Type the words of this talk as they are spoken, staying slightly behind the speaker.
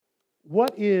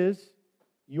what is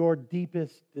your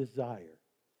deepest desire?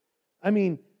 I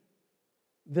mean,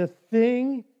 the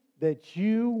thing that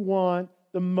you want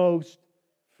the most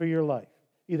for your life,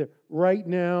 either right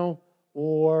now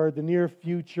or the near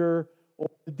future or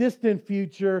the distant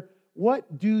future.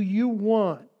 What do you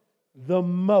want the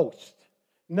most?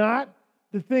 Not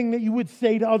the thing that you would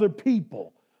say to other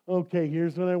people. Okay,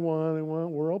 here's what I want. I want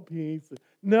world peace.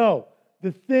 No,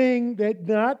 the thing that,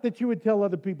 not that you would tell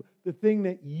other people, the thing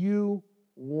that you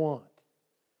want,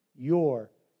 your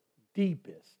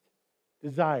deepest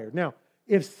desire. Now,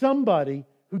 if somebody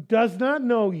who does not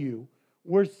know you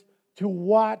were to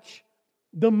watch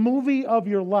the movie of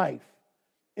your life,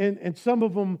 and some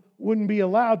of them wouldn't be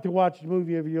allowed to watch the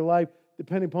movie of your life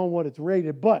depending upon what it's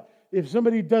rated, but if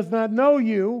somebody who does not know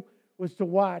you was to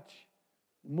watch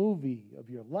the movie of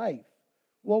your life,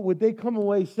 what would they come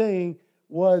away saying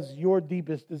was your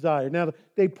deepest desire? Now,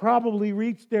 they probably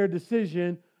reached their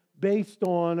decision based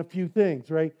on a few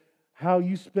things, right? How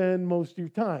you spend most of your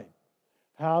time,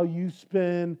 how you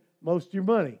spend most of your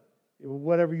money,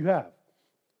 whatever you have,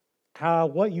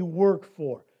 what you work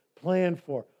for, plan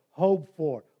for, hope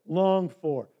for, long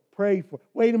for, pray for.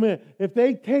 Wait a minute. If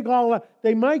they take all that,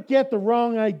 they might get the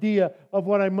wrong idea of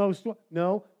what I most want.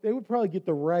 No, they would probably get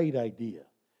the right idea.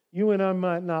 You and I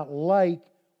might not like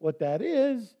what that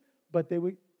is, but they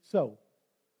would. So,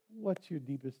 what's your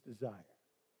deepest desire?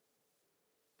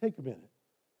 Take a minute.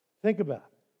 Think about it.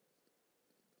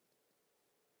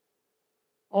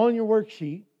 On your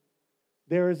worksheet,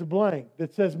 there is a blank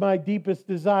that says, my deepest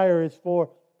desire is for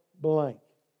blank.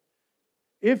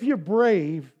 If you're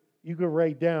brave, you could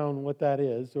write down what that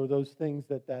is, or those things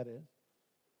that is.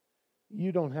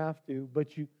 You don't have to,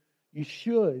 but you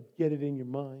should get it in your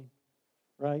mind,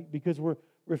 right? Because we're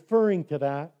referring to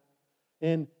that,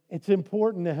 and it's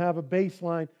important to have a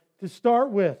baseline to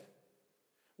start with.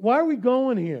 Why are we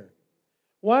going here?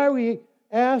 Why are we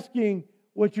asking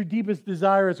what your deepest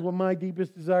desire is? What my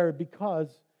deepest desire is? Because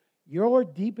your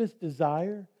deepest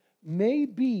desire may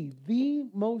be the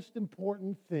most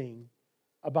important thing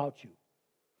about you.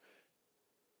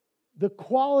 The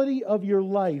quality of your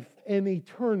life and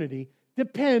eternity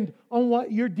depend on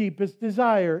what your deepest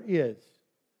desire is.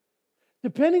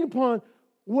 Depending upon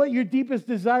what your deepest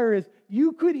desire is,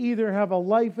 you could either have a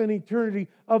life and eternity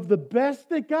of the best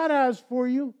that God has for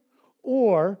you,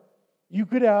 or you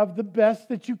could have the best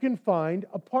that you can find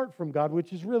apart from God,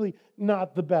 which is really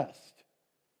not the best,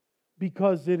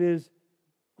 because it is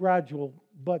gradual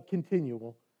but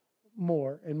continual,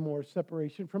 more and more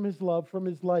separation from His love, from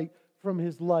His light, from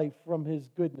His life, from His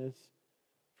goodness,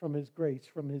 from His grace,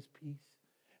 from His peace.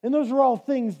 And those are all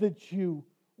things that you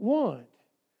want,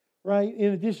 right?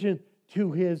 In addition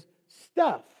to His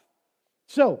stuff.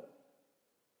 So,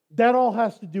 that all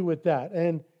has to do with that.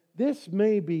 And this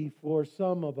may be, for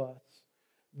some of us,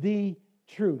 the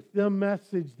truth, the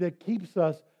message that keeps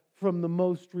us from the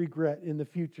most regret in the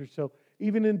future. So,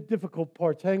 even in difficult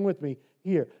parts, hang with me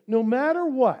here. No matter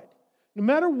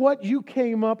what you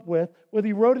came up with, whether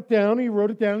you wrote it down or you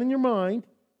wrote it down in your mind,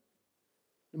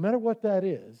 no matter what that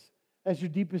is, as your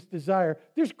deepest desire,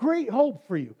 there's great hope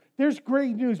for you. There's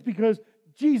great news because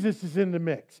Jesus is in the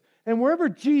mix. And wherever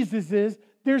Jesus is,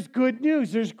 there's good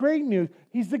news. There's great news.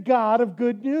 He's the God of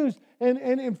good news. And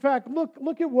in fact,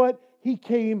 look at what He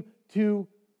came to,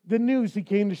 the news He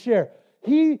came to share.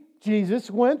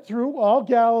 Jesus, went through all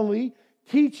Galilee,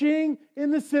 teaching in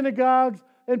the synagogues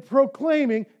and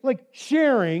proclaiming, like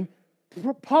sharing,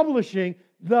 publishing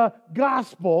the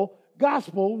gospel.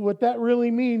 Gospel, what that really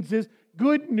means is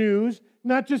good news,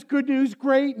 not just good news,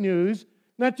 great news,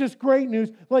 not just great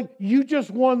news, like you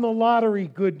just won the lottery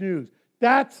good news.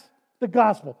 That's the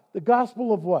gospel. The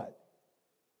gospel of what?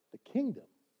 The kingdom.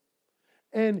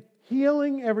 And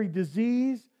healing every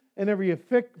disease and every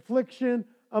affliction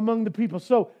among the people.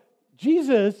 So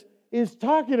Jesus is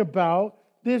talking about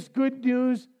this good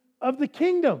news of the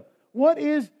kingdom. What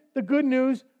is the good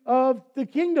news of the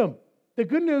kingdom? The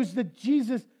good news that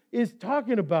Jesus is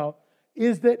talking about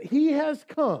is that He has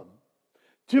come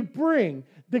to bring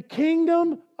the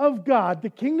kingdom of God, the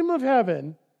kingdom of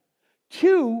heaven,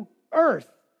 to earth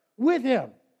with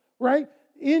Him, right?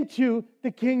 Into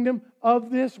the kingdom of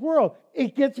this world.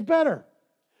 It gets better.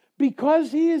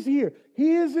 Because He is here,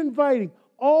 He is inviting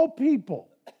all people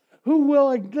who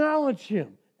will acknowledge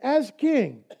Him as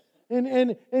King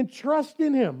and trust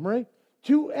in Him, right?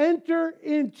 To enter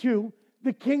into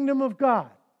the kingdom of God.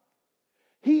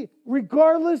 He,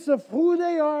 regardless of who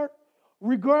they are,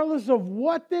 regardless of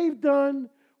what they've done,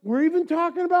 we're even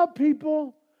talking about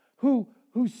people who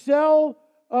sell,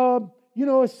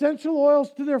 essential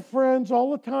oils to their friends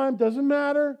all the time. Doesn't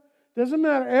matter.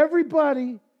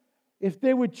 Everybody if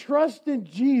they would trust in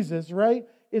Jesus, right?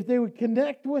 If they would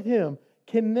connect with Him,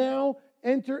 can now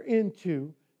enter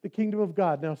into the kingdom of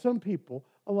God. Now, some people,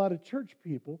 a lot of church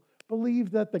people,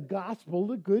 believe that the gospel,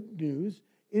 the good news,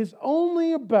 is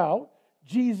only about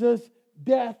Jesus'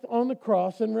 death on the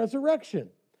cross and resurrection.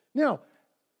 Now,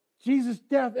 Jesus'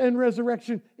 death and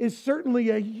resurrection is certainly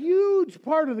a huge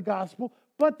part of the gospel,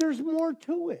 but there's more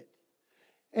to it.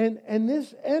 And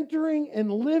this entering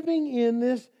and living in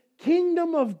this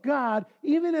kingdom of God,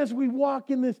 even as we walk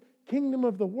in this kingdom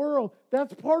of the world,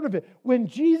 that's part of it. When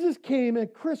Jesus came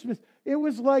at Christmas, it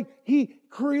was like He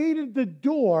created the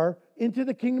door into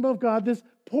the kingdom of God, this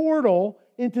portal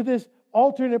into this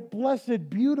alternate, blessed,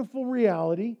 beautiful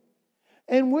reality.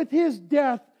 And with His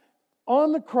death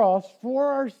on the cross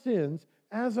for our sins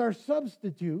as our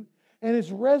substitute and His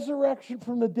resurrection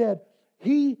from the dead,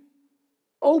 He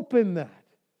opened that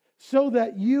so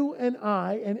that you and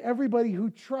I and everybody who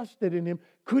trusted in Him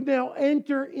could now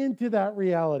enter into that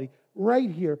reality right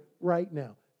here, right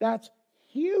now. That's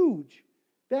huge.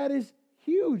 That is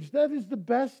huge. That is the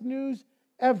best news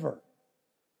ever.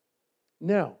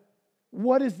 Now,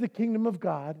 what is the kingdom of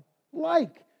God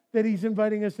like that He's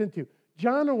inviting us into?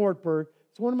 John Ortberg,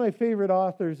 it's one of my favorite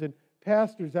authors and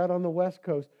pastors out on the West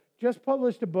Coast, just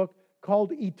published a book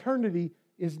called Eternity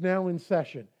is Now in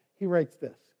Session. He writes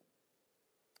this: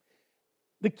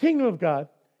 the kingdom of God,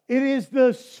 it is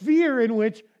the sphere in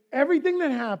which everything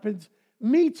that happens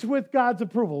meets with God's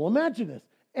approval. Imagine this.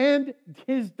 And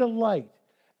His delight.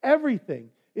 Everything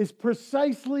is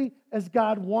precisely as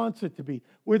God wants it to be,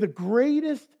 where the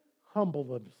greatest humble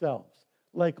themselves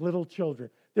like little children.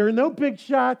 There are no big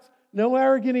shots, no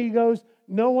arrogant egos.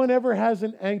 No one ever has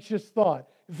an anxious thought.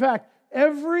 In fact,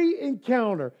 every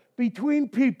encounter between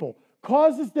people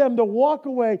causes them to walk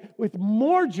away with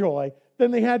more joy than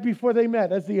they had before they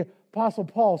met. As the Apostle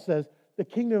Paul says, the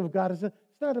kingdom of God it's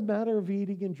not a matter of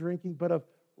eating and drinking, but of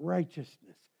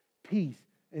righteousness, peace,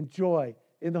 and joy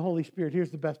in the Holy Spirit.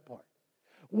 Here's the best part.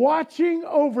 Watching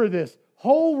over this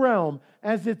whole realm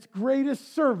as its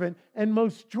greatest servant and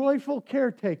most joyful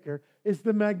caretaker is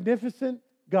the magnificent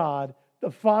God,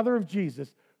 the Father of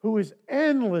Jesus, who is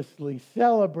endlessly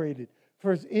celebrated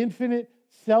for His infinite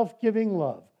self-giving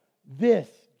love. This,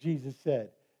 Jesus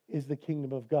said, is the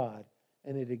kingdom of God,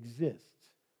 and it exists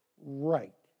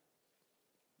right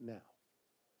now.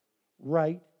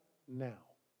 Right now.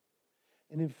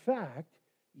 And in fact,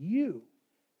 you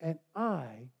and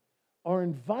I are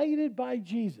invited by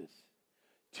Jesus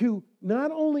to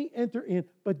not only enter in,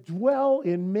 but dwell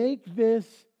in, make this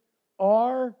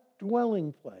our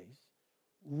dwelling place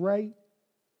right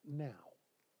now,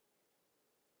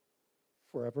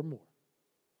 forevermore.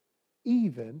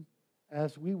 Even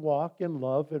as we walk and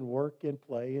love and work and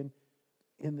play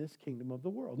in this kingdom of the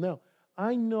world. Now,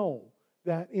 I know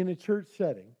that in a church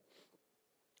setting,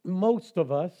 most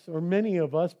of us, or many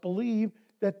of us, believe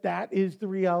that that is the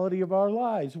reality of our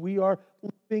lives. We are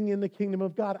living in the kingdom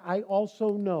of God. I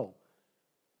also know,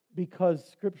 because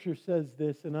Scripture says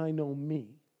this, and I know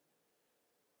me,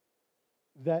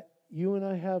 that you and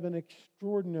I have an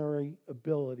extraordinary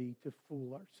ability to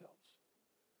fool ourselves.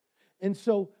 And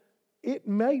so it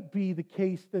might be the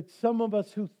case that some of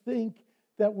us who think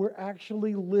that we're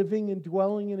actually living and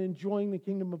dwelling and enjoying the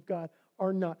kingdom of God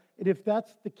are not. And if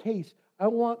that's the case, I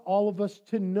want all of us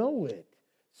to know it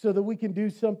so that we can do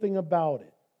something about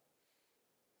it.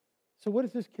 So what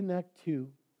does this connect to?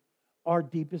 Our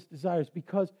deepest desires.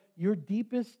 Because your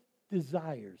deepest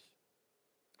desires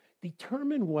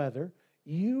determine whether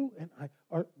you and I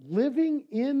are living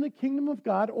in the kingdom of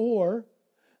God or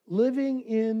living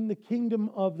in the kingdom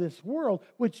of this world,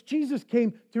 which Jesus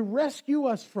came to rescue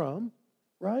us from,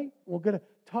 right? We're going to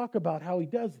talk about how He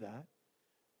does that.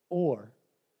 Or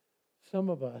some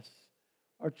of us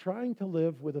are trying to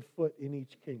live with a foot in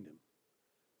each kingdom,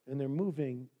 and they're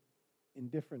moving in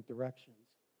different directions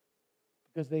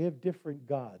because they have different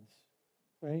gods,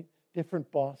 right?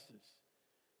 Different bosses,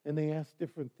 and they ask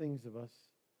different things of us.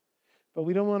 But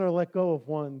we don't want to let go of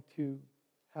one to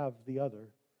have the other,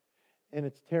 and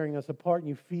it's tearing us apart, and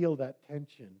you feel that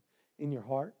tension in your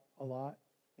heart a lot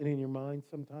and in your mind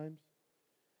sometimes.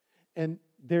 And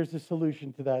there's a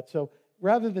solution to that. So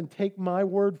rather than take my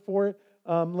word for it,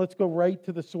 let's go right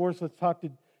to the source. Let's talk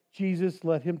to Jesus.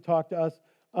 Let Him talk to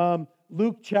us.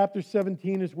 Luke chapter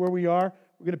 17 is where we are.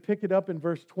 We're going to pick it up in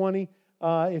verse 20.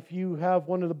 If you have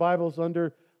one of the Bibles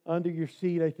under your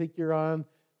seat, I think you're on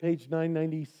page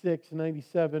 996,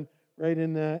 97, right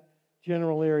in that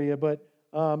general area. But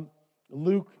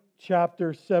Luke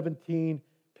chapter 17,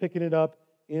 picking it up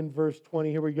in verse 20.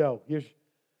 Here we go.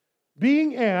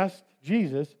 Being asked,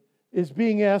 Jesus is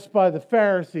being asked by the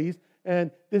Pharisees,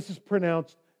 and this is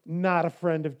pronounced not a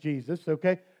friend of Jesus,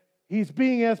 okay? He's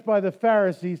being asked by the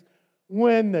Pharisees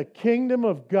when the kingdom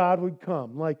of God would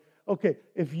come. Like, okay,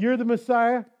 if you're the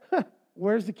Messiah,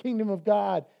 where's the kingdom of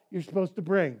God you're supposed to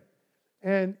bring?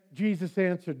 And Jesus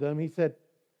answered them. He said,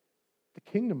 the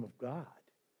kingdom of God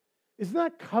is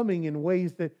not coming in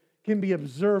ways that can be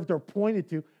observed or pointed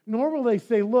to, nor will they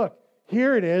say, look,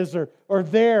 here it is, or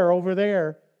there, over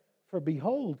there. For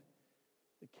behold,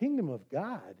 the kingdom of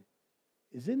God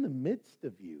is in the midst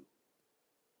of you.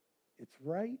 It's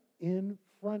right in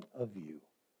front of you.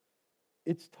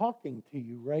 It's talking to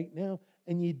you right now,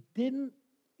 and you didn't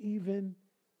even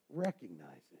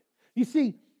recognize it. You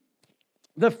see,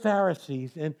 the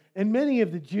Pharisees and many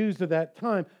of the Jews of that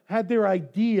time had their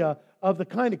idea of the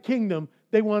kind of kingdom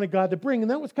they wanted God to bring, and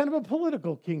that was kind of a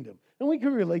political kingdom. And we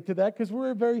can relate to that because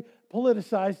we're a very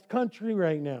politicized country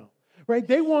right now. Right?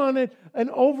 They wanted an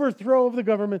overthrow of the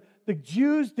government. The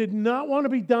Jews did not want to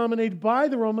be dominated by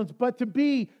the Romans, but to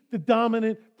be the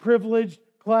dominant, privileged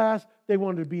class. They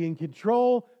wanted to be in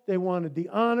control. They wanted the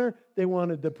honor. They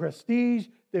wanted the prestige.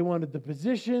 They wanted the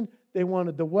position. They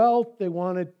wanted the wealth. They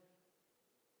wanted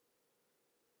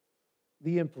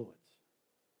the influence.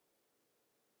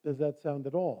 Does that sound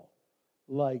at all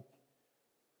like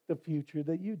the future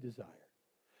that you desire?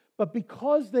 But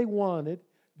because they wanted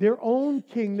their own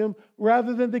kingdom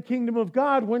rather than the kingdom of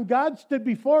God, when God stood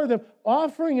before them,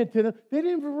 offering it to them, they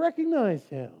didn't even recognize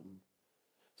Him.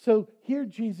 So here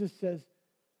Jesus says,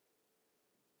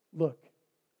 look,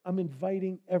 I'm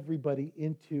inviting everybody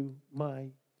into my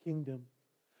kingdom.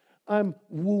 I'm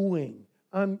wooing.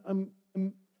 I'm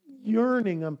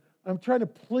yearning. I'm trying to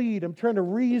plead. I'm trying to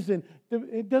reason.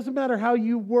 It doesn't matter how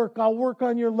you work. I'll work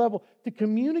on your level to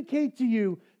communicate to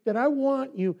you that I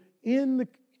want you in the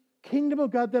kingdom of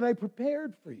God that I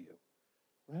prepared for you,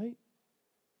 right?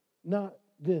 Not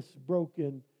this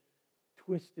broken,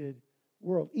 twisted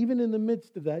world. Even in the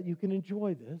midst of that, you can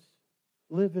enjoy this,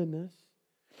 live in this.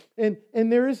 And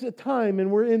there is a time,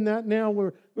 and we're in that now,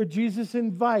 where Jesus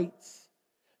invites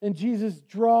and Jesus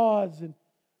draws.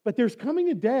 But there's coming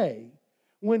a day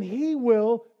when He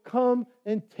will come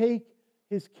and take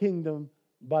His kingdom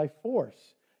by force.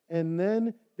 And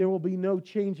then there will be no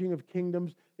changing of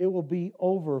kingdoms. It will be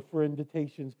over for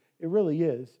invitations. It really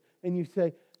is. And you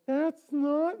say, that's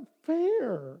not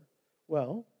fair.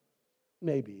 Well,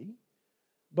 maybe.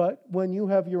 But when you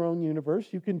have your own universe,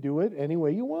 you can do it any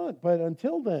way you want. But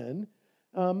until then,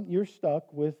 you're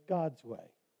stuck with God's way.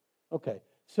 Okay,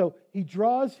 so He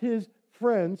draws His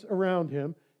friends around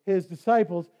Him, His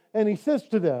disciples, and He says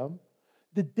to them,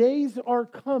 the days are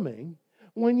coming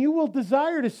when you will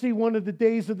desire to see one of the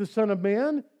days of the Son of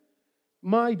Man,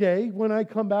 my day, when I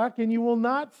come back, and you will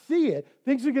not see it.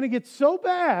 Things are going to get so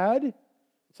bad.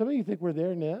 Some of you think we're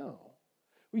there now.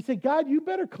 We say, God, you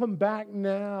better come back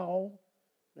now.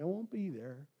 I won't be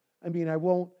there. I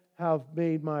won't have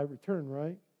made my return,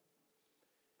 right?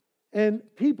 And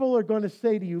people are going to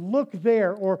say to you, look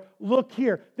there or look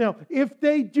here. Now, if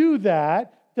they do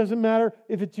that, doesn't matter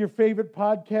if it's your favorite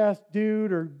podcast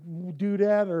dude or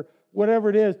dudette or whatever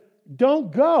it is,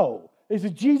 don't go. They say,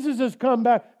 Jesus has come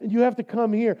back and you have to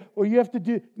come here or you have to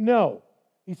do. No.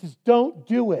 He says, don't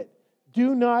do it.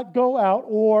 Do not go out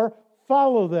or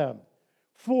follow them.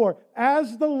 For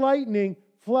as the lightning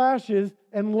flashes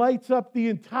and lights up the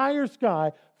entire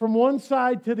sky from one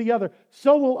side to the other,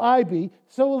 so will I be,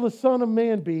 so will the Son of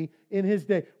Man be in His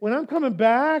day. When I'm coming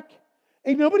back,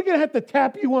 ain't nobody going to have to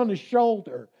tap you on the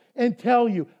shoulder and tell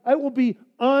you. It will be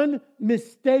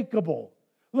unmistakable.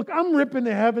 Look, I'm ripping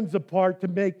the heavens apart to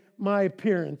make my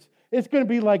appearance. It's going to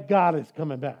be like God is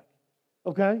coming back.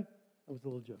 Okay? That was a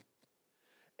little joke.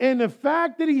 And the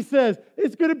fact that He says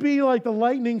it's going to be like the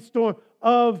lightning storm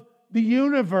of the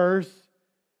universe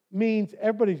means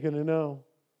everybody's going to know.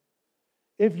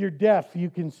 If you're deaf, you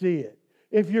can see it.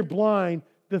 If you're blind,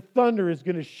 the thunder is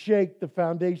going to shake the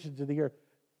foundations of the earth.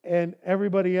 And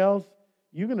everybody else,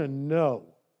 you're going to know.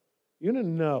 You're going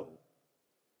to know.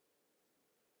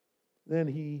 Then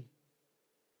He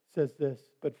says this,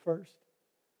 but first,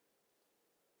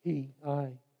 I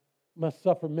must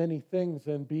suffer many things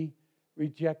and be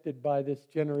rejected by this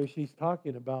generation. He's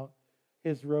talking about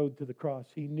His road to the cross.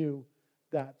 He knew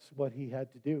that's what He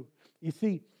had to do. You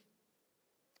see,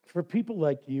 for people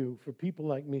like you, for people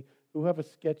like me, who have a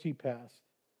sketchy past,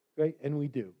 right? And we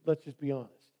do. Let's just be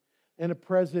honest. And a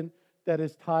present that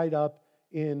is tied up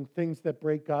in things that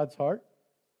break God's heart,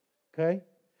 okay?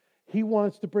 He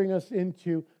wants to bring us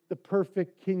into the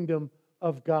perfect kingdom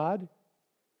of God,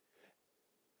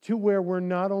 to where we're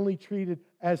not only treated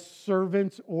as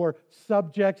servants or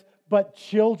subjects, but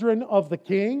children of the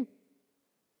King.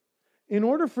 in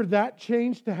order for that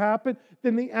change to happen,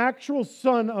 then the actual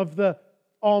Son of the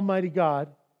Almighty God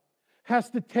has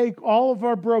to take all of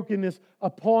our brokenness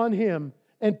upon Him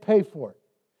and pay for it.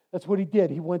 That's what He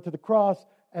did. He went to the cross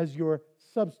as your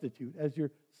substitute, as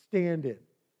your stand-in,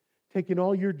 taking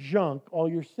all your junk, all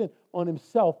your sin on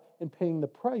Himself and paying the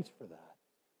price for that.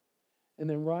 And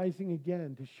then rising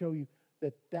again to show you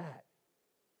that that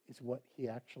is what He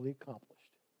actually accomplished.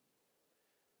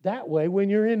 That way, when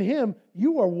you're in Him,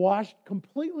 you are washed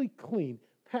completely clean,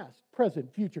 past,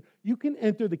 present, future. You can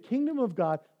enter the kingdom of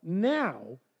God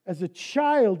now as a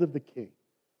child of the King.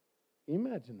 Can you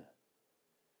imagine that?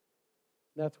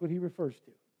 That's what He refers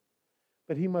to.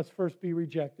 But He must first be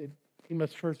rejected. He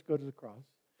must first go to the cross.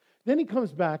 Then He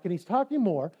comes back and He's talking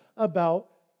more about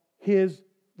His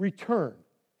return.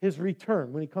 His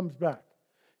return when He comes back.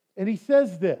 And He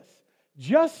says this,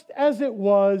 just as it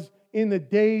was in the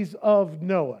days of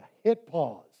Noah. Hit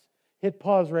pause. Hit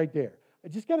pause right there. I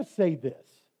just got to say this.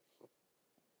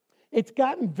 It's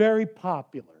gotten very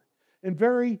popular and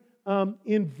very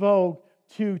in vogue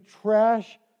to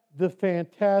trash the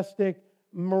fantastic,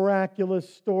 miraculous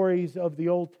stories of the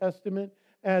Old Testament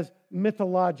as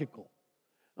mythological.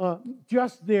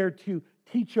 Just there to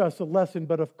teach us a lesson,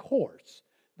 but of course,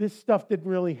 this stuff didn't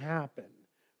really happen,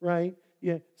 right?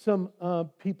 Yeah, some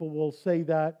people will say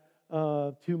that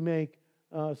to make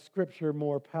Scripture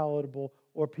more palatable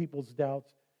or people's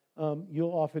doubts.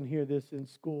 You'll often hear this in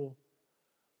school.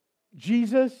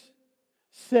 Jesus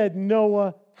said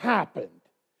Noah happened.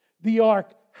 The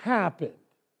ark happened.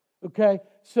 Okay?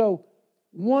 So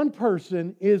one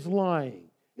person is lying.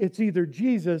 It's either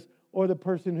Jesus or the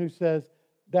person who says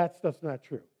that stuff's not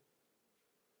true.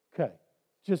 Okay.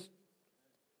 Just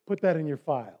put that in your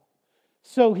file.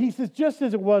 So he says, just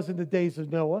as it was in the days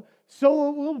of Noah, so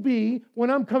it will be when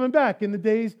I'm coming back in the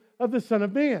days of the Son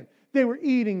of Man. They were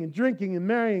eating and drinking and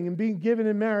marrying and being given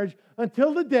in marriage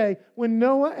until the day when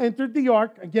Noah entered the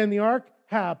ark. Again, the ark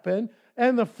happened,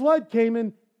 and the flood came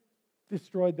and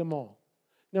destroyed them all.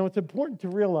 Now, it's important to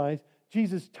realize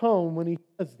Jesus' tone when He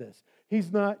says this.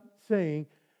 He's not saying,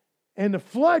 and the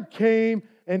flood came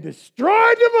and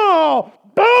destroyed them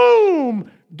all.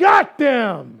 Boom! Got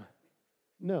them.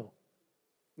 No.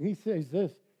 He says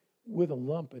this with a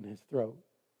lump in his throat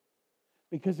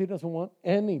because He doesn't want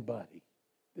anybody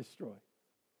destroyed.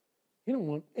 He don't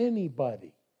want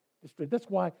anybody destroyed. That's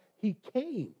why He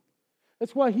came.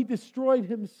 That's why He destroyed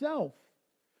Himself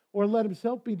or let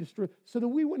Himself be destroyed so that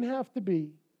we wouldn't have to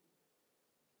be.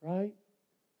 Right?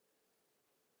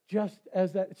 Just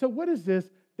as that. So what is this?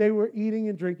 They were eating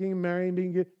and drinking and marrying and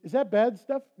being good. Is that bad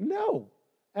stuff? No.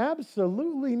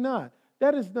 Absolutely not.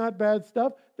 That is not bad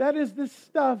stuff. That is the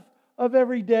stuff of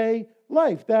everyday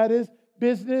life. That is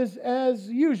business as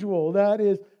usual. That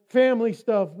is family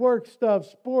stuff, work stuff,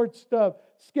 sports stuff,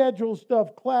 schedule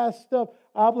stuff, class stuff,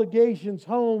 obligations,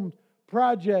 homes,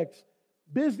 projects.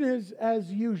 Business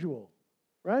as usual,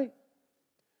 right?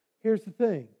 Here's the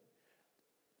thing.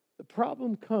 The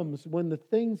problem comes when the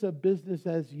things of business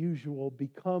as usual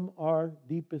become our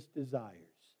deepest desires.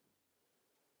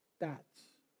 That's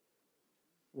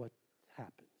what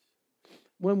happens.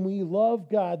 When we love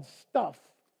God's stuff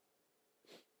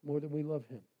more than we love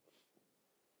Him.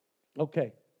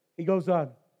 Okay, he goes on.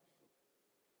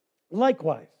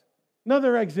 Likewise,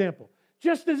 another example.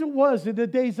 Just as it was in the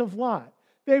days of Lot,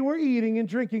 they were eating and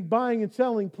drinking, buying and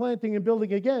selling, planting and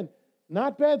building. Again,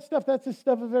 not bad stuff. That's the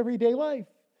stuff of everyday life.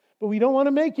 But we don't want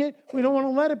to make it. We don't want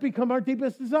to let it become our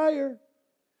deepest desire.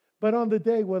 But on the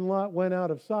day when Lot went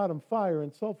out of Sodom, fire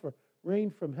and sulfur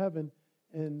rained from heaven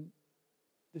and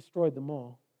destroyed them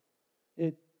all.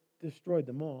 It destroyed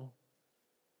them all.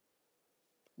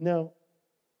 Now,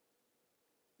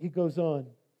 he goes on.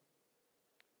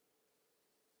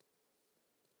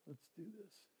 Let's do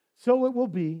this. So it will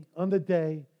be on the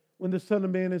day when the Son of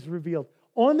Man is revealed.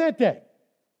 On that day,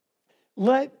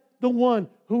 let the one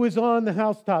who is on the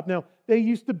housetop. Now, they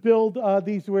used to build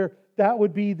these where that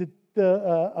would be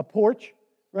a porch,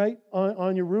 right,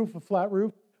 on your roof, a flat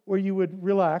roof, where you would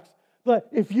relax. But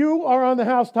if you are on the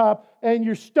housetop and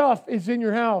your stuff is in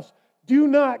your house, do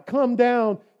not come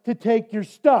down to take your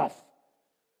stuff.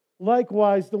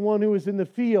 Likewise, the one who is in the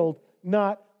field,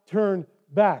 not turn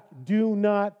back. Do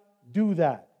not do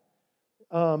that.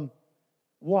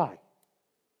 Why?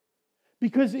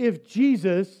 Because if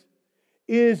Jesus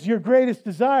is your greatest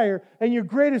desire and your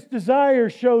greatest desire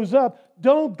shows up,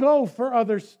 don't go for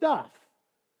other stuff.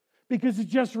 Because it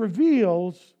just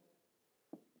reveals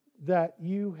that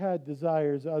you had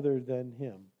desires other than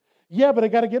Him. Yeah, but I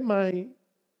got to get my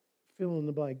fill in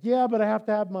the blank. Yeah, but I have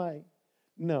to have my...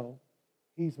 No,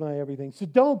 He's my everything. So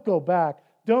don't go back.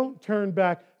 Don't turn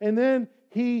back. And then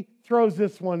He throws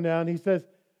this one down. He says,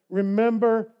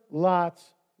 remember Lot's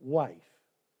wife.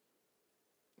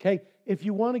 Okay, if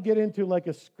you want to get into like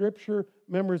a scripture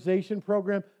memorization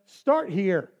program, start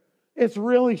here. It's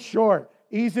really short,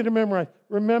 easy to memorize.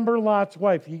 Remember Lot's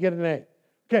wife. You get an A.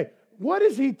 Okay, what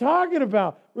is he talking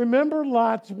about? Remember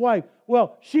Lot's wife.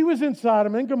 Well, she was in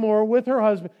Sodom and Gomorrah with her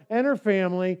husband and her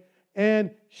family,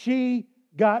 and she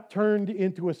got turned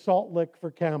into a salt lick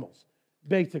for camels,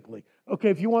 basically. Okay,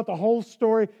 if you want the whole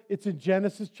story, it's in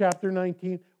Genesis chapter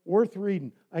 19. Worth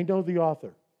reading. I know the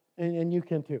author, and you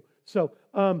can too. So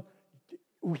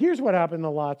here's what happened to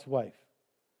Lot's wife.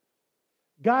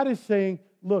 God is saying,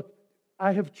 look,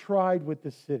 I have tried with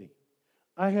the city.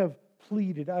 I have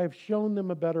pleaded. I have shown them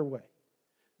a better way.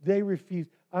 They refuse.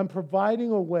 I'm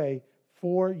providing a way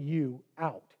for you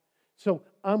out. So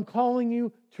I'm calling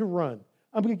you to run.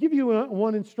 I'm going to give you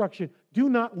one instruction. Do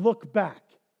not look back.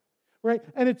 Right?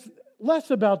 And it's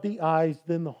less about the eyes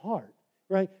than the heart.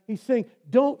 Right? He's saying,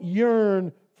 don't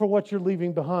yearn for what you're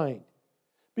leaving behind.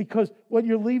 Because what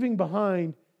you're leaving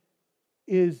behind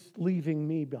is leaving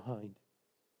me behind.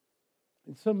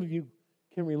 And some of you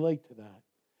can relate to that.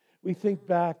 We think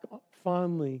back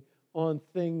fondly on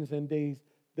things and days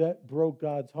that broke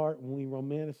God's heart when we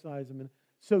romanticize them. And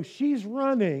so she's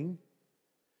running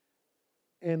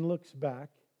and looks back,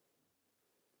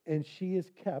 and she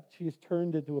is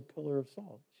turned into a pillar of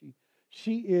salt.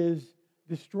 She is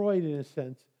destroyed in a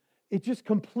sense. It just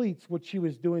completes what she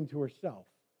was doing to herself.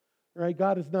 Right?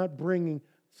 God is not bringing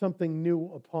something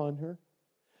new upon her.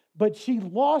 But she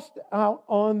lost out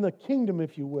on the kingdom,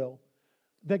 if you will,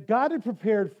 that God had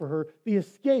prepared for her, the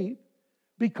escape,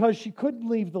 because she couldn't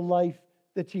leave the life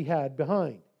that she had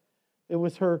behind. It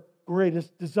was her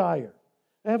greatest desire.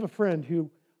 I have a friend who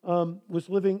was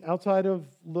living outside of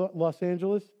Los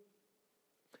Angeles,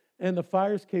 and the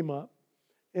fires came up,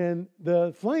 and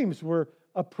the flames were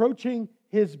approaching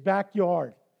his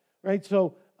backyard. Right?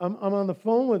 So I'm on the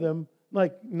phone with him,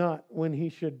 like not when he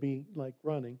should be like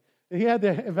running. And he had to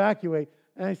evacuate.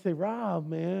 And I say, Rob,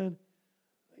 man,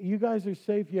 you guys are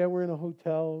safe? Yeah, we're in a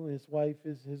hotel. His wife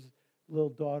is his little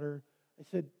daughter. I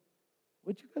said,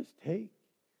 what'd you guys take?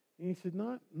 And he said,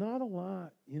 not a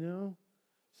lot,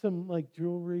 Some like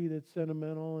jewelry that's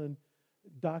sentimental and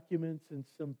documents and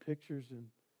some pictures and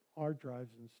hard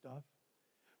drives and stuff.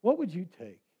 What would you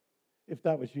take if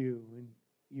that was you and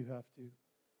you have to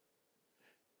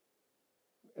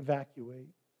evacuate?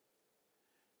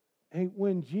 Hey,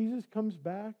 when Jesus comes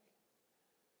back,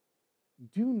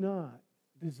 do not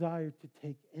desire to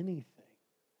take anything.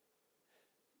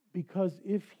 Because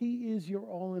if he is your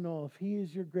all in all, if he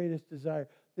is your greatest desire,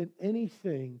 then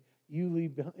anything you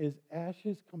leave behind is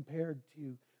ashes compared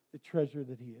to the treasure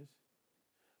that he is.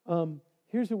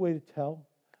 Here's a way to tell.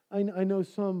 I know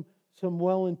some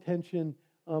well-intentioned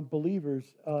believers,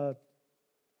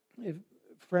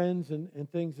 friends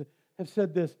and things have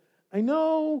said this. I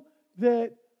know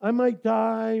that I might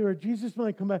die or Jesus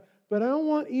might come back, but I don't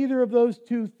want either of those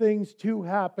two things to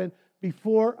happen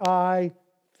before I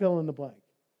fill in the blank.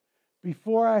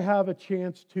 Before I have a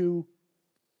chance to,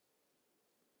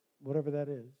 whatever that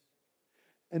is.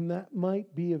 And that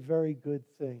might be a very good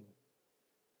thing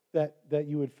that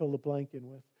you would fill the blank in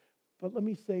with. But let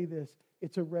me say this,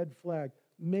 it's a red flag.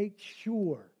 Make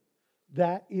sure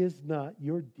that is not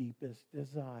your deepest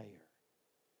desire.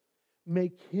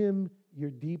 Make him your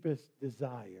deepest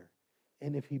desire.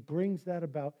 And if he brings that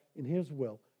about in his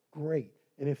will, great.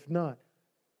 And if not,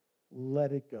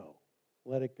 let it go.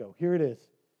 Let it go. Here it is.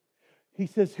 He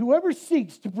says, whoever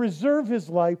seeks to preserve his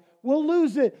life will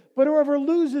lose it, but whoever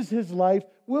loses his life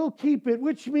will keep it,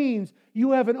 which means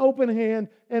you have an open hand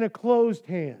and a closed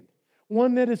hand.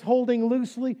 One that is holding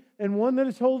loosely and one that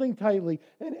is holding tightly.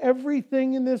 And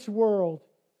everything in this world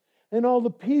and all the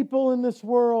people in this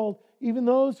world, even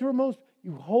those who are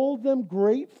you hold them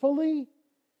gratefully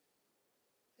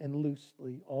and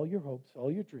loosely, all your hopes,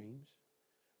 all your dreams,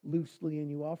 loosely, and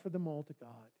you offer them all to God.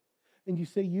 And you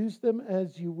say, use them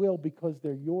as you will because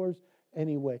they're yours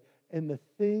anyway. And the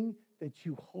thing that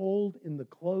you hold in the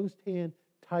closed hand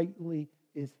tightly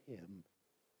is him.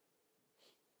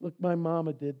 Look, my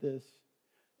mama did this.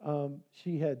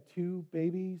 She had 2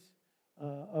 babies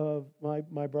of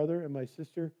my brother and my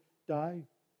sister die.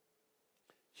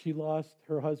 She lost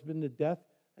her husband to death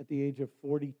at the age of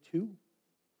 42.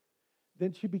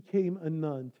 Then she became a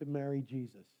nun to marry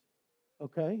Jesus.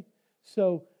 Okay?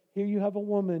 So here you have a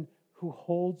woman who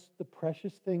holds the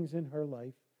precious things in her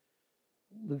life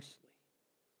loosely.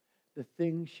 The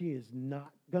thing she is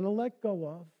not going to let go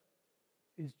of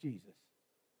is Jesus.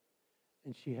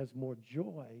 And she has more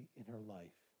joy in her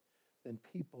life than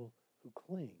people who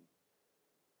cling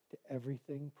to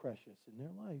everything precious in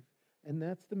their life. And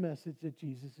that's the message that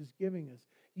Jesus is giving us.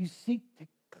 You seek to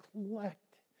collect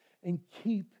and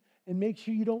keep and make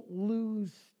sure you don't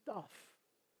lose stuff.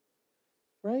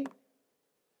 Right?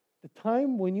 The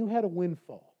time when you had a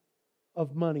windfall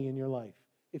of money in your life,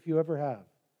 if you ever have,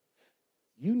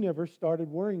 you never started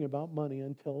worrying about money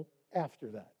until after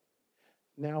that.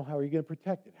 Now, how are you going to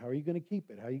protect it? How are you going to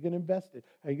keep it? How are you going to invest it?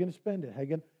 How are you going to spend it?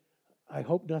 I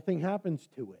hope nothing happens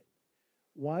to it.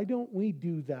 Why don't we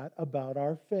do that about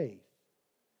our faith,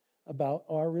 about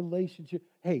our relationship?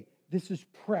 Hey, this is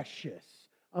precious.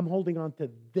 I'm holding on to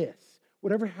this.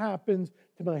 Whatever happens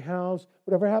to my house,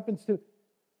 whatever happens to,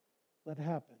 let it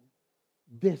happen.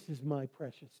 This is my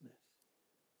preciousness.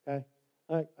 Okay?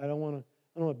 I don't want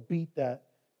to beat that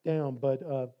down,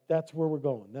 but that's where we're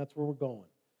going. That's where we're going.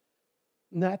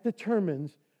 And that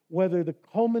determines whether the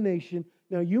culmination,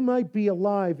 now you might be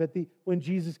alive when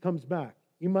Jesus comes back.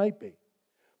 You might be.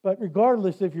 But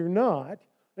regardless, if you're not,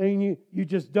 and you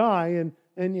just die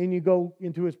and you go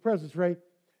into his presence, right?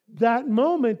 That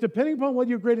moment, depending upon what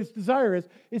your greatest desire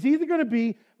is either going to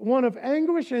be one of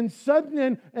anguish and sudden,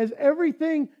 and as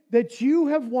everything that you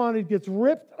have wanted gets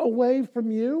ripped away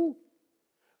from you,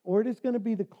 or it is going to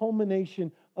be the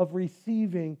culmination of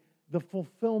receiving the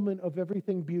fulfillment of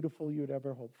everything beautiful you'd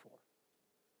ever hoped for.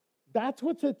 That's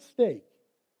what's at stake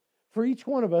for each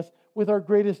one of us with our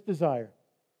greatest desire.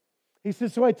 He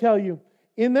says, so I tell you,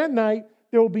 in that night,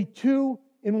 there will be two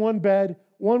in one bed.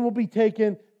 One will be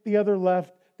taken, the other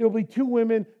left. There will be two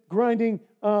women grinding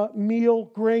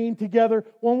grain together.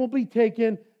 One will be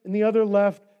taken and the other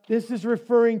left. This is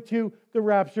referring to the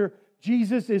rapture.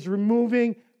 Jesus is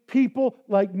removing people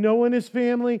like Noah and his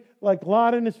family, like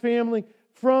Lot and his family,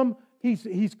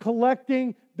 he's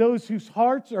collecting those whose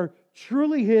hearts are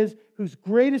truly his, whose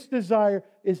greatest desire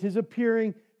is his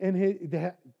appearing,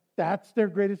 and that's their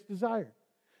greatest desire.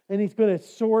 And he's going to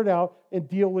sort out and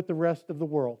deal with the rest of the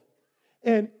world.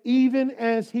 And even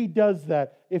as he does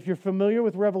that, if you're familiar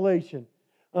with Revelation,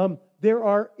 there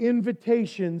are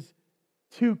invitations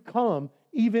to come,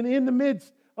 even in the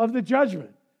midst of the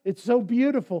judgment. It's so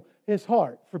beautiful, his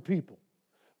heart for people.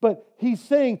 But he's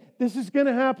saying this is going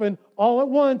to happen all at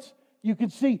once. You can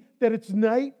see that it's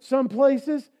night some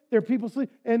places. There are people sleep,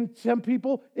 and some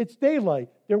people, it's daylight.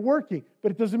 They're working,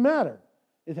 but it doesn't matter.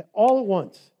 It's all at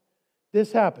once.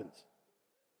 This happens.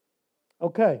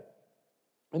 Okay.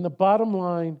 And the bottom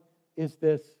line is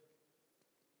this.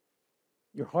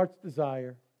 Your heart's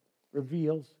desire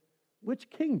reveals which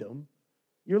kingdom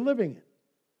you're living in.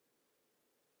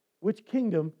 Which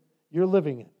kingdom you're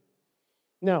living in.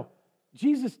 Now,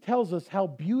 Jesus tells us how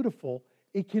beautiful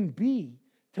it can be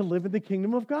to live in the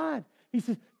kingdom of God. He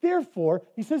says, therefore,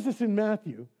 he says this in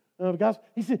Matthew, the gospel.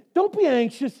 He said, don't be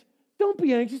anxious. Don't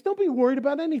be anxious. Don't be worried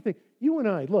about anything. You and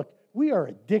I, look, we are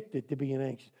addicted to being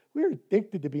anxious. We're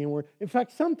addicted to being worried. In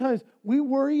fact, sometimes we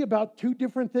worry about two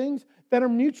different things that are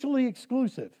mutually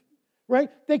exclusive, right?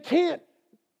 They can't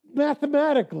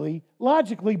mathematically,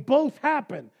 logically both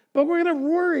happen, but we're going to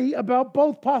worry about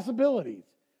both possibilities,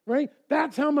 right?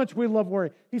 That's how much we love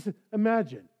worrying. He said,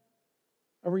 imagine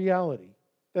a reality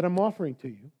that I'm offering to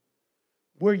you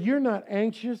where you're not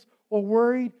anxious or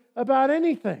worried about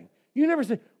anything. You never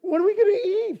say, what are we going to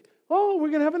eat? Oh, we're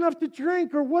going to have enough to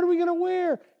drink, or what are we going to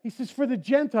wear? He says, for the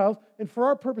Gentiles, and for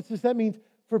our purposes, that means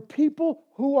for people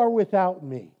who are without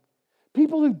me,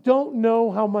 people who don't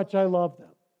know how much I love them.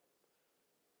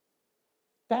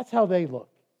 That's how they look.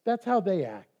 That's how they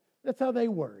act. That's how they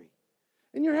worry.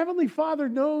 And your Heavenly Father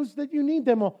knows that you need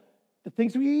them all. The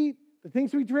things we eat, the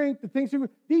things we drink,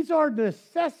 these are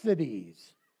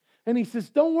necessities. And he says,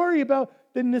 don't worry about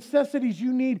the necessities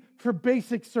you need for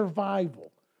basic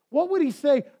survival. What would he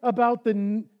say about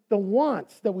the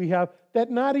wants that we have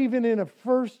that not even in a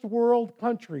first world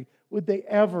country would they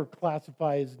ever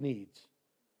classify as needs?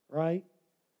 Right?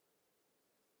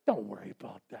 Don't worry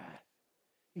about that.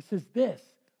 He says this.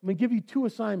 I'm going to give you two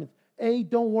assignments. A,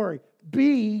 don't worry.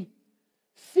 B,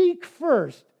 seek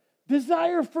first.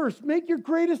 Desire first. Make your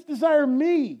greatest desire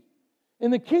me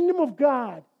and the kingdom of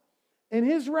God and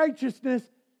his righteousness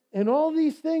and all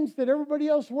these things that everybody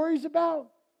else worries about.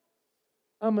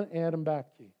 I'm going to add them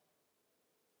back to you.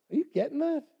 Are you getting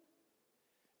that?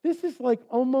 This is like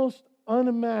almost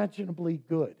unimaginably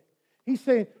good. He's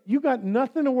saying, you got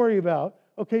nothing to worry about.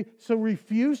 Okay, so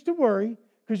refuse to worry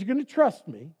because you're going to trust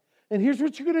me. And here's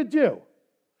what you're going to do.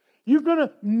 You're going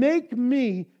to make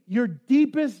me your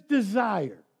deepest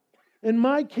desire in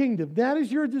my kingdom. That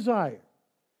is your desire.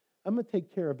 I'm going to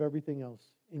take care of everything else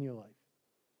in your life.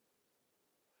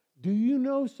 Do you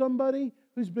know somebody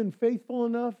who's been faithful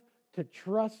enough to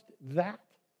trust that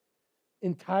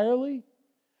entirely?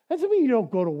 Doesn't mean you don't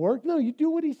go to work. No, you do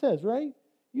what he says, right?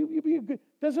 You be a good.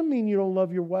 Doesn't mean you don't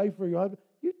love your wife or your husband.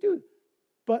 You do.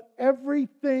 But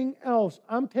everything else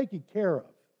I'm taking care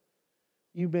of.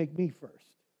 You make me first.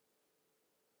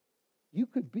 You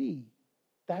could be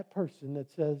that person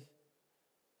that says,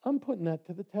 I'm putting that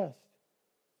to the test.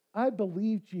 I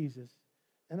believe Jesus,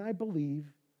 and I believe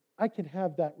I can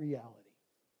have that reality.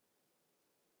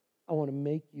 I want to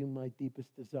make you my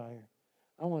deepest desire.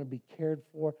 I want to be cared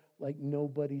for like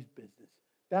nobody's business.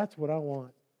 That's what I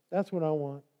want. That's what I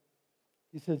want.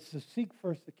 He said, so seek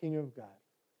first the kingdom of God.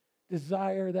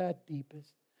 Desire that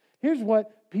deepest. Here's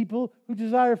what people who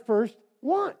desire first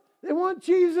want. They want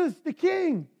Jesus, the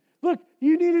King. Look,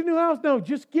 you need a new house? No,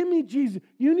 just give me Jesus.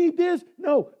 You need this?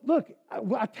 No, look,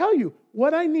 I tell you,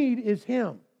 what I need is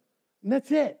Him. And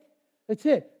that's it. That's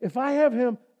it. If I have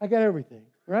Him, I got everything,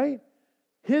 right?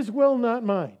 His will, not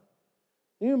mine.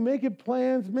 You know, making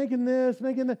plans, making this,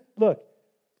 making that. Look,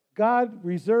 God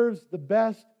reserves the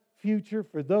best future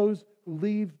for those who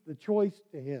leave the choice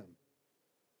to Him.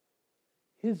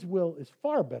 His will is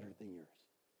far better than yours.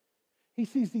 He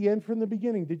sees the end from the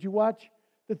beginning. Did you watch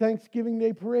the Thanksgiving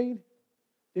Day parade?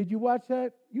 Did you watch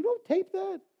that? You don't tape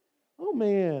that? Oh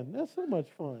man, that's so much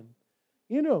fun.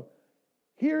 You know,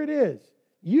 here it is.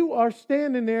 You are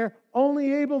standing there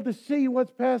only able to see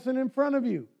what's passing in front of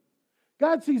you.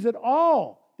 God sees it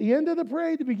all. The end of the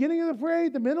parade, the beginning of the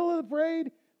parade, the middle of the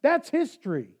parade, that's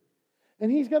history.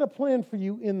 And He's got a plan for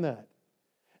you in that.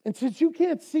 And since you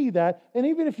can't see that, and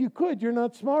even if you could, you're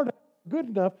not smart enough, good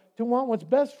enough to want what's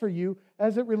best for you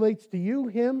as it relates to you,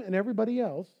 Him, and everybody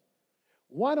else,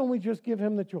 why don't we just give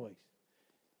Him the choice?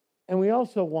 And we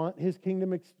also want His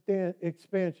kingdom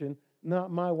expansion,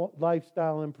 not my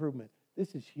lifestyle improvement.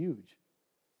 This is huge,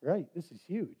 right? This is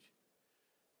huge.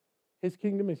 His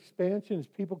kingdom expansion is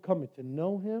people coming to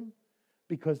know Him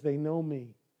because they know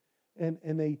me. And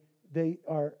they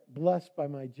are blessed by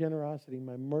my generosity,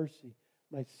 my mercy,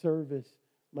 my service,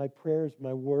 my prayers,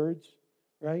 my words,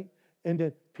 right? And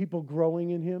then people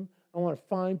growing in Him. I want to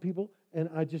find people, and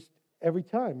every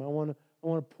time I want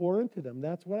to pour into them.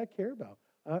 That's what I care about.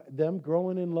 Them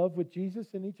growing in love with Jesus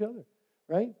and each other,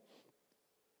 right?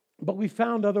 But we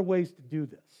found other ways to do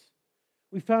this.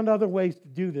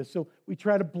 So we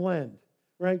try to blend,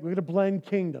 right? We're going to blend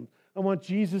kingdoms. I want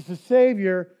Jesus as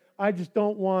Savior. I just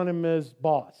don't want Him as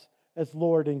boss, as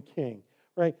Lord and King,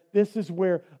 right? This is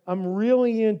where I'm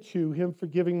really into Him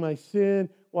forgiving my sin,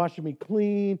 washing me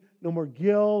clean, no more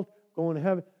guilt, going to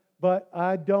heaven. But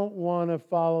I don't want to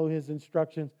follow His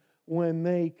instructions when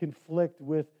they conflict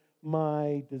with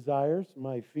my desires,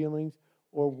 my feelings,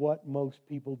 or what most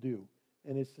people do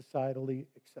and is societally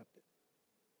accepted.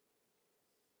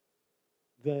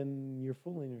 Then you're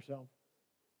fooling yourself,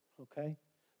 okay?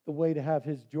 The way to have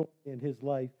His joy in His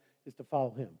life is to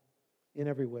follow Him in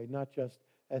every way, not just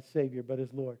as Savior, but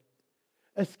as Lord.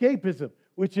 Escapism,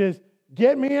 which is,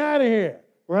 get me out of here,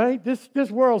 right? This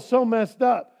world's so messed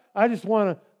up. I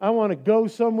want to go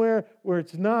somewhere where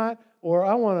it's not, or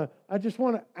I just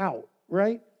want to out,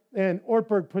 right? And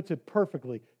Ortberg puts it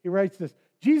perfectly. He writes this,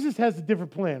 Jesus has a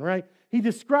different plan, right? He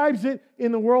describes it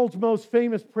in the world's most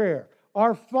famous prayer.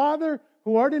 Our Father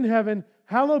who art in heaven,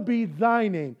 hallowed be thy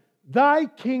name. Thy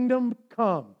kingdom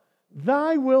come.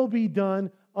 Thy will be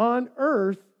done on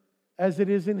earth as it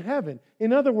is in heaven.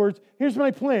 In other words, here's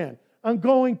my plan. I'm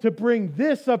going to bring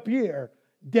this up here,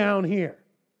 down here.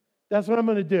 That's what I'm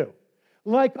going to do.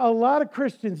 Like a lot of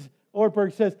Christians,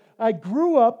 Ortberg says, I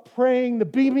grew up praying the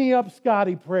Beam Me Up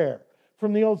Scotty prayer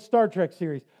from the old Star Trek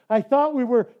series. I thought we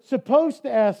were supposed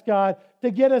to ask God to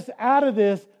get us out of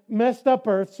this messed up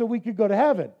earth so we could go to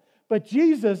heaven. But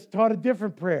Jesus taught a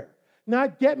different prayer.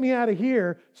 Not get me out of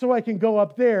here so I can go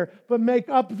up there, but make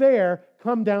up there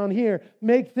come down here.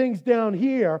 Make things down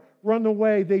here run the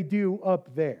way they do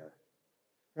up there.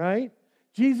 Right?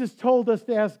 Jesus told us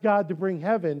to ask God to bring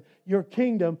heaven, your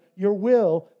kingdom, your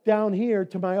will down here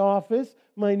to my office,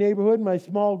 my neighborhood, my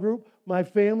small group, my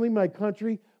family, my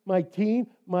country, my team,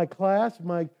 my class,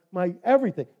 my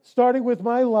everything. Starting with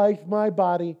my life, my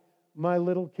body, my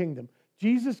little kingdom.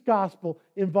 Jesus' gospel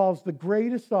involves the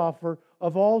greatest offer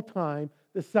of all time,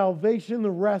 the salvation,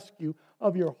 the rescue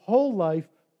of your whole life,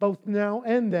 both now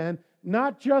and then.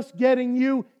 Not just getting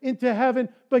you into heaven,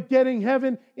 but getting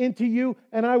heaven into you.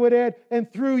 And I would add,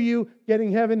 and through you,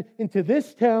 getting heaven into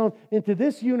this town, into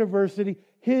this university.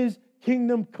 His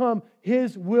kingdom come.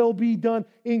 His will be done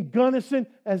in Gunnison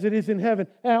as it is in heaven.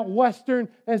 At Western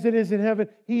as it is in heaven.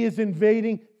 He is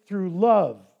invading through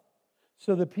love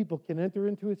so that people can enter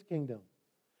into His kingdom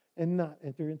and not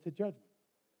enter into judgment.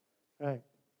 Right?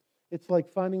 It's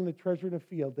like finding the treasure in a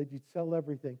field that you'd sell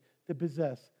everything to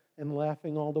possess and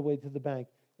laughing all the way to the bank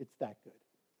It's that good.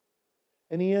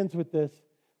 And he ends with this.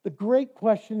 The great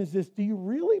question is this: do you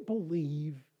really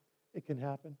believe it can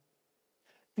happen?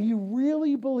 Do you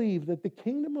really believe that the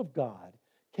kingdom of God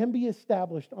can be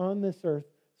established on this earth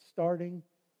starting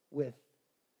with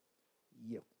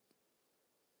you?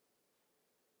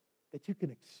 That you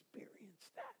can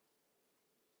experience that.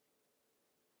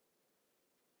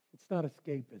 It's not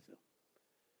escapism.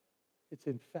 It's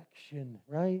infection,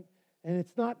 right? And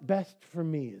it's not best for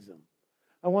meism.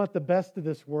 I want the best of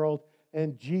this world,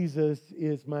 and Jesus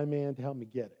is my man to help me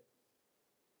get it.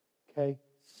 Okay?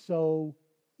 So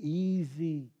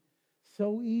easy.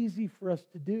 So easy for us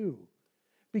to do.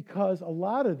 Because a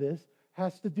lot of this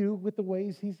has to do with the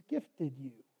ways he's gifted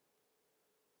you.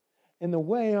 And the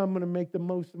way I'm going to make the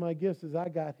most of my gifts is I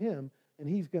got him, and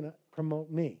he's going to promote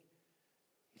me.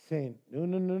 He's saying,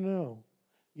 no.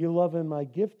 You're loving my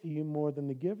gift to you more than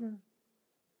the giver.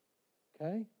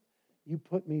 Okay? You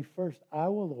put me first. I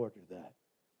will order that.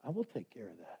 I will take care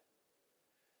of that.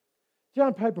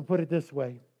 John Piper put it this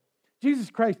way. Jesus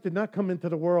Christ did not come into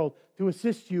the world to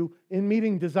assist you in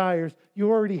meeting desires you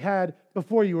already had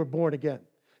before you were born again.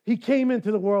 He came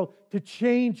into the world to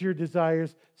change your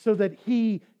desires so that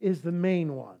he is the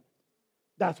main one.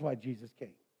 That's why Jesus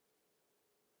came.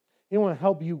 He didn't want to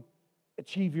help you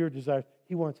achieve your desires.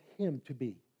 He wants him to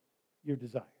be your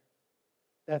desire.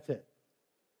 That's it.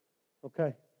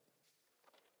 Okay?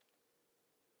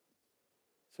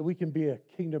 So we can be a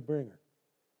kingdom bringer.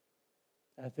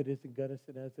 As it is in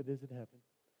Gunnison, as it is in heaven.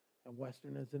 And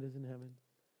Western as it is in heaven.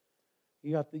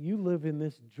 You live in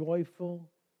this joyful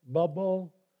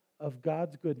bubble of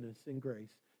God's goodness and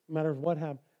grace, no matter what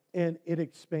happens, and it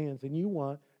expands. And you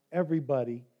want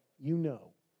everybody you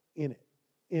know in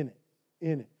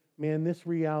it. Man, this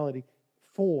reality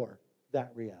for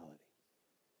that reality.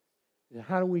 And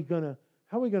how are we gonna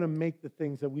make the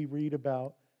things that we read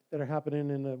about that are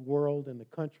happening in the world, in the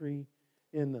country,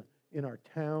 in our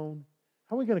town?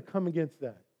 How are we going to come against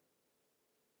that?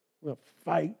 We're going to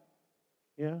fight.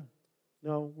 Yeah?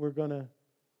 No, we're going to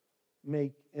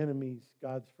make enemies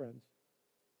God's friends.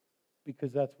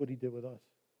 Because that's what he did with us.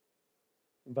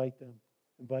 Invite them.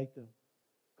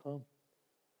 Come.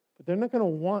 But they're not going to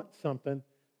want something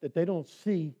that they don't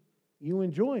see you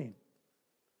enjoying.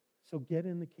 So get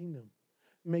in the kingdom.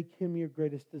 Make him your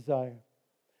greatest desire.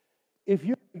 If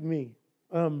you're like me,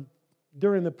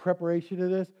 during the preparation of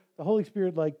this, the Holy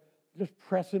Spirit just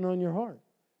pressing on your heart,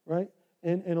 right?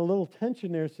 And a little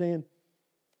tension there saying,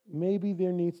 maybe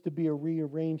there needs to be a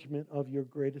rearrangement of your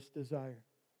greatest desire.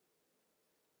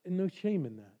 And no shame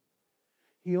in that.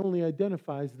 He only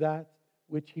identifies that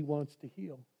which he wants to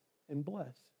heal and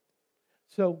bless.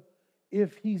 So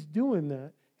if he's doing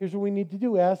that, here's what we need to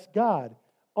do. Ask God,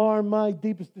 are my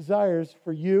deepest desires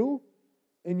for you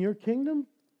and your kingdom?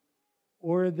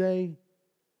 Or are they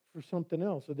for something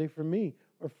else? Are they for me?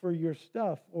 Or for your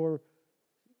stuff? Or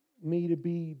me to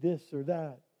be this or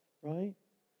that? Right?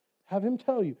 Have him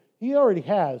tell you. He already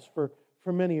has for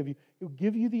many of you. He'll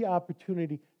give you the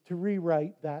opportunity to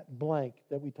rewrite that blank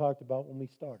that we talked about when we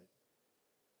started.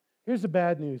 Here's the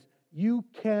bad news. You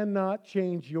cannot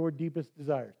change your deepest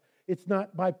desires. It's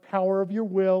not by power of your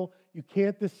will. You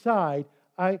can't decide.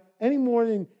 Any more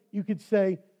than you could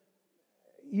say,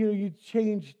 you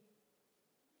change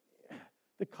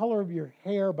the color of your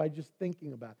hair by just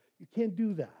thinking about it. You can't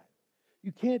do that.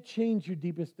 You can't change your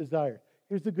deepest desires.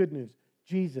 Here's the good news.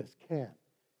 Jesus can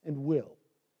and will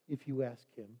if you ask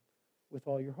him with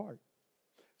all your heart.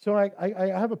 So I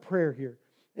have a prayer here,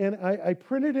 and I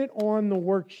printed it on the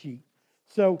worksheet.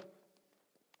 So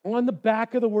on the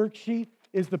back of the worksheet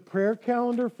is the prayer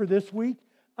calendar for this week.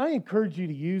 I encourage you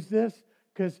to use this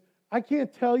because I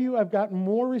can't tell you I've gotten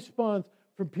more response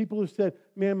from people who said,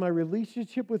 man, my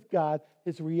relationship with God,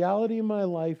 his reality in my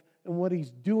life, and what he's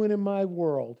doing in my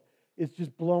world is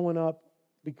just blowing up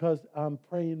because I'm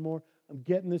praying more. I'm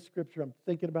getting this scripture. I'm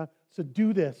thinking about it. So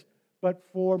do this. But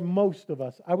for most of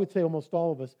us, I would say almost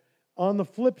all of us, on the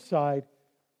flip side,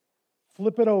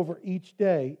 flip it over each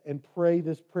day and pray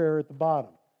this prayer at the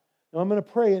bottom. Now, I'm going to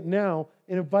pray it now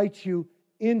and invite you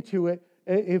into it.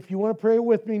 If you want to pray it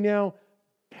with me now,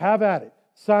 have at it.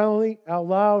 Silently, out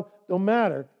loud, don't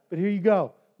matter. But here you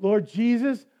go. Lord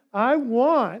Jesus, I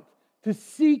want to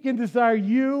seek and desire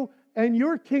you and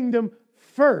your kingdom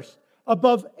first,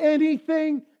 above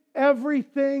anything,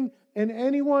 everything, and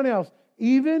anyone else,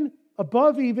 even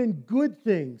above even good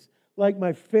things like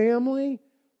my family,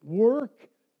 work,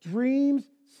 dreams,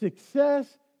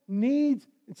 success, needs,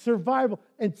 and survival,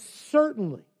 and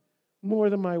certainly more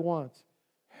than my wants.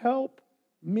 Help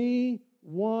me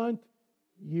want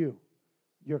you,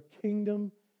 your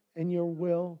kingdom and your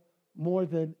will more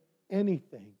than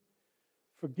anything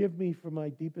Forgive me for my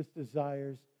deepest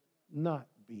desires not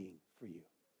being for you.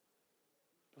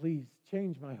 Please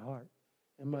change my heart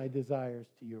and my desires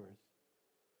to yours.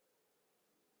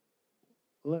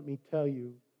 Let me tell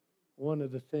you one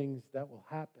of the things that will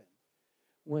happen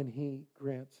when he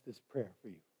grants this prayer for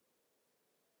you.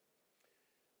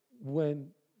 When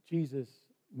Jesus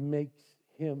makes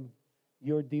him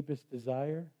your deepest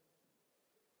desire,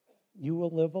 you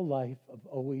will live a life of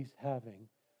always having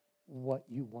what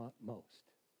you want most.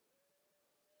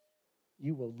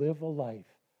 You will live a life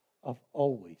of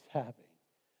always having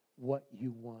what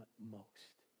you want most.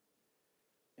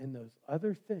 And those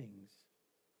other things,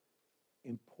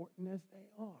 important as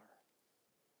they are,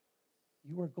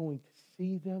 you are going to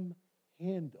see them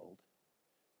handled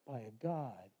by a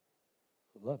God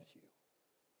who loves you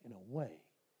in a way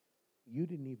you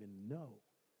didn't even know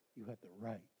you had the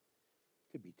right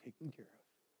to be taken care of.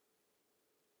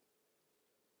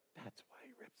 That's why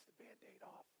he rips the Band-Aid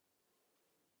off.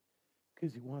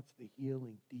 Because he wants the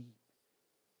healing deep,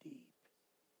 deep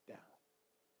down.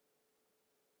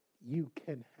 You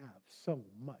can have so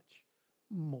much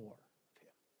more of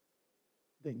him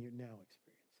than you're now experiencing.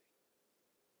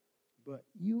 But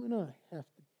you and I have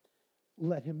to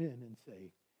let him in and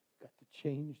say, got to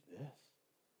change this.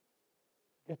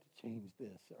 Got to change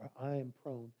this, or I am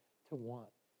prone to want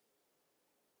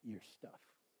your stuff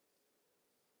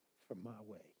from my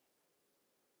way.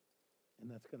 And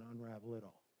that's going to unravel it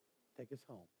all. Take us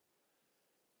home.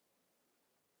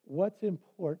 What's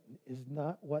important is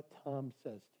not what Tom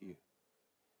says to you.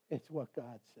 It's what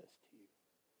God says to you.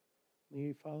 Do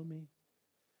you follow me?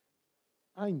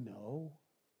 I know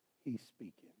he's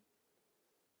speaking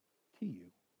to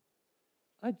you.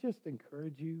 I just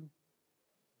encourage you,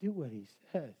 do what he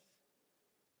says.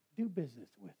 Do business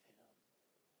with him.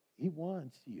 He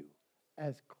wants you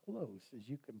as close as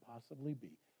you can possibly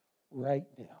be right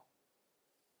now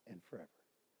and forever.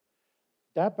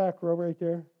 That back row right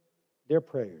there, they're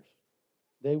prayers.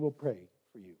 They will pray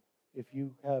for you. If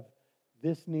you have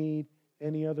this need,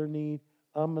 any other need,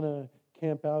 I'm going to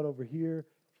camp out over here.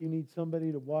 If you need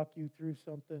somebody to walk you through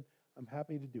something, I'm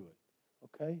happy to do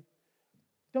it. Okay?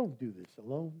 Don't do this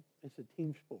alone. It's a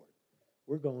team sport.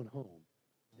 We're going home,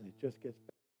 and it just gets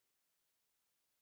better.